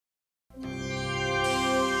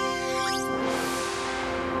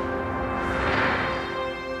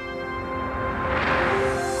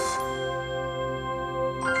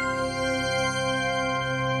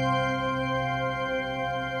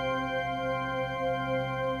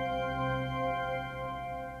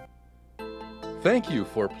Thank you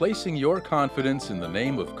for placing your confidence in the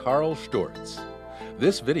name of KARL STORZ.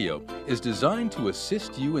 This video is designed to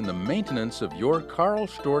assist you in the maintenance of your KARL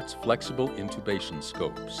STORZ flexible intubation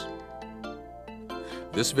scopes.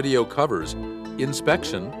 This video covers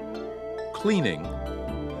inspection, cleaning,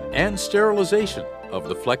 and sterilization of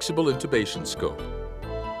the flexible intubation scope.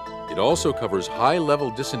 It also covers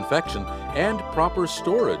high-level disinfection and proper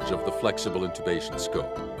storage of the flexible intubation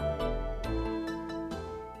scope.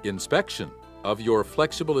 Inspection of your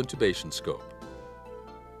flexible intubation scope.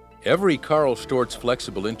 Every KARL STORZ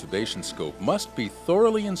flexible intubation scope must be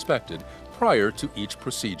thoroughly inspected prior to each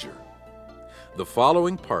procedure. The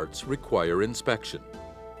following parts require inspection: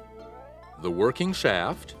 the working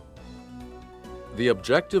shaft, the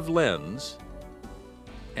objective lens,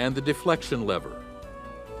 and the deflection lever.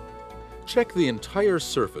 Check the entire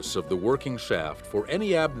surface of the working shaft for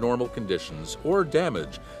any abnormal conditions or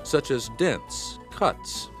damage such as dents,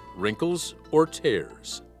 cuts, wrinkles, or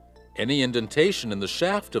tears. Any indentation in the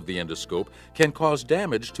shaft of the endoscope can cause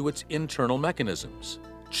damage to its internal mechanisms.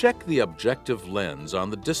 Check the objective lens on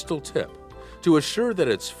the distal tip to assure that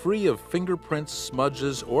it's free of fingerprints,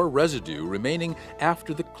 smudges, or residue remaining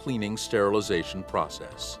after the cleaning sterilization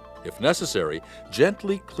process. If necessary,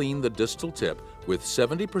 gently clean the distal tip with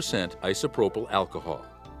 70% isopropyl alcohol.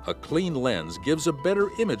 A clean lens gives a better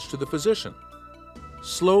image to the physician.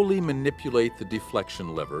 Slowly manipulate the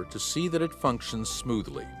deflection lever to see that it functions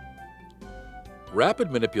smoothly.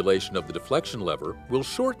 Rapid manipulation of the deflection lever will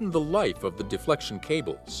shorten the life of the deflection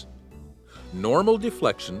cables. Normal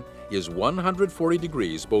deflection is 140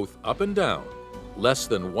 degrees both up and down, less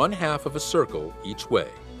than 1/2 of a circle each way.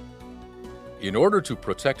 In order to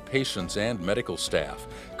protect patients and medical staff,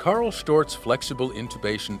 KARL STORZ flexible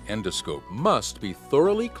intubation endoscope must be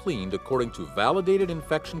thoroughly cleaned according to validated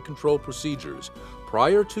infection control procedures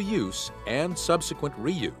prior to use and subsequent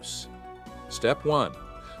reuse. Step 1.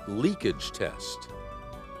 Leakage test.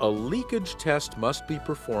 A leakage test must be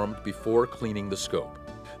performed before cleaning the scope.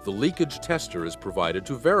 The leakage tester is provided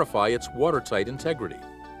to verify its watertight integrity.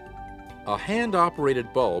 A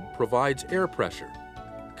hand-operated bulb provides air pressure.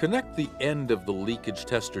 Connect the end of the leakage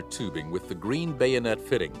tester tubing with the green bayonet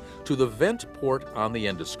fitting to the vent port on the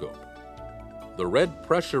endoscope. The red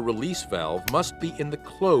pressure release valve must be in the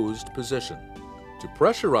closed position. To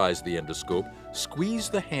pressurize the endoscope, squeeze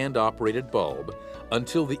the hand-operated bulb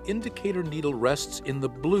until the indicator needle rests in the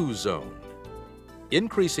blue zone.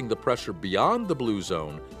 Increasing the pressure beyond the blue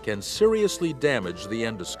zone can seriously damage the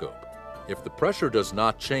endoscope. If the pressure does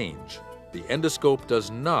not change, the endoscope does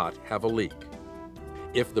not have a leak.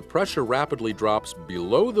 If the pressure rapidly drops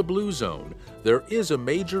below the blue zone, there is a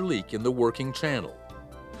major leak in the working channel.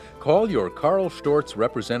 Call your KARL STORZ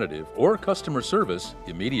representative or customer service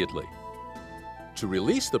immediately. To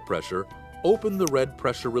release the pressure, open the red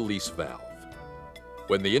pressure release valve.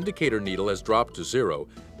 When the indicator needle has dropped to 0,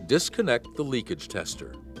 disconnect the leakage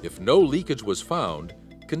tester. If no leakage was found,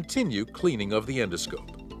 continue cleaning of the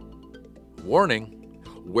endoscope. Warning: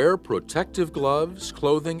 wear protective gloves,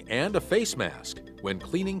 clothing, and a face mask when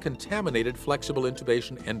cleaning contaminated flexible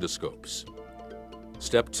intubation endoscopes.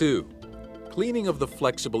 Step 2. Cleaning of the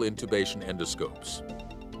flexible intubation endoscopes.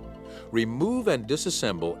 Remove and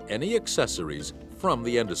disassemble any accessories from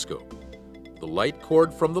the endoscope, the light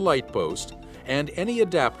cord from the light post, and any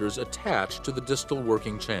adapters attached to the distal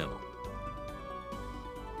working channel.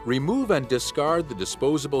 Remove and discard the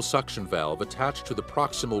disposable suction valve attached to the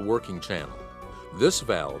proximal working channel. This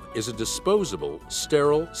valve is a disposable,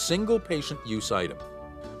 sterile, single-patient use item.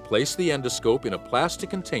 Place the endoscope in a plastic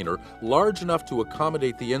container large enough to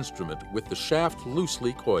accommodate the instrument with the shaft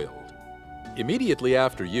loosely coiled. Immediately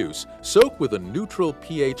after use, soak with a neutral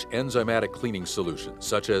pH enzymatic cleaning solution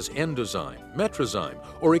such as Endozyme, Metrozyme,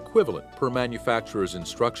 or equivalent per manufacturer's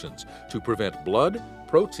instructions to prevent blood,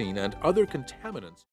 protein, and other contaminants.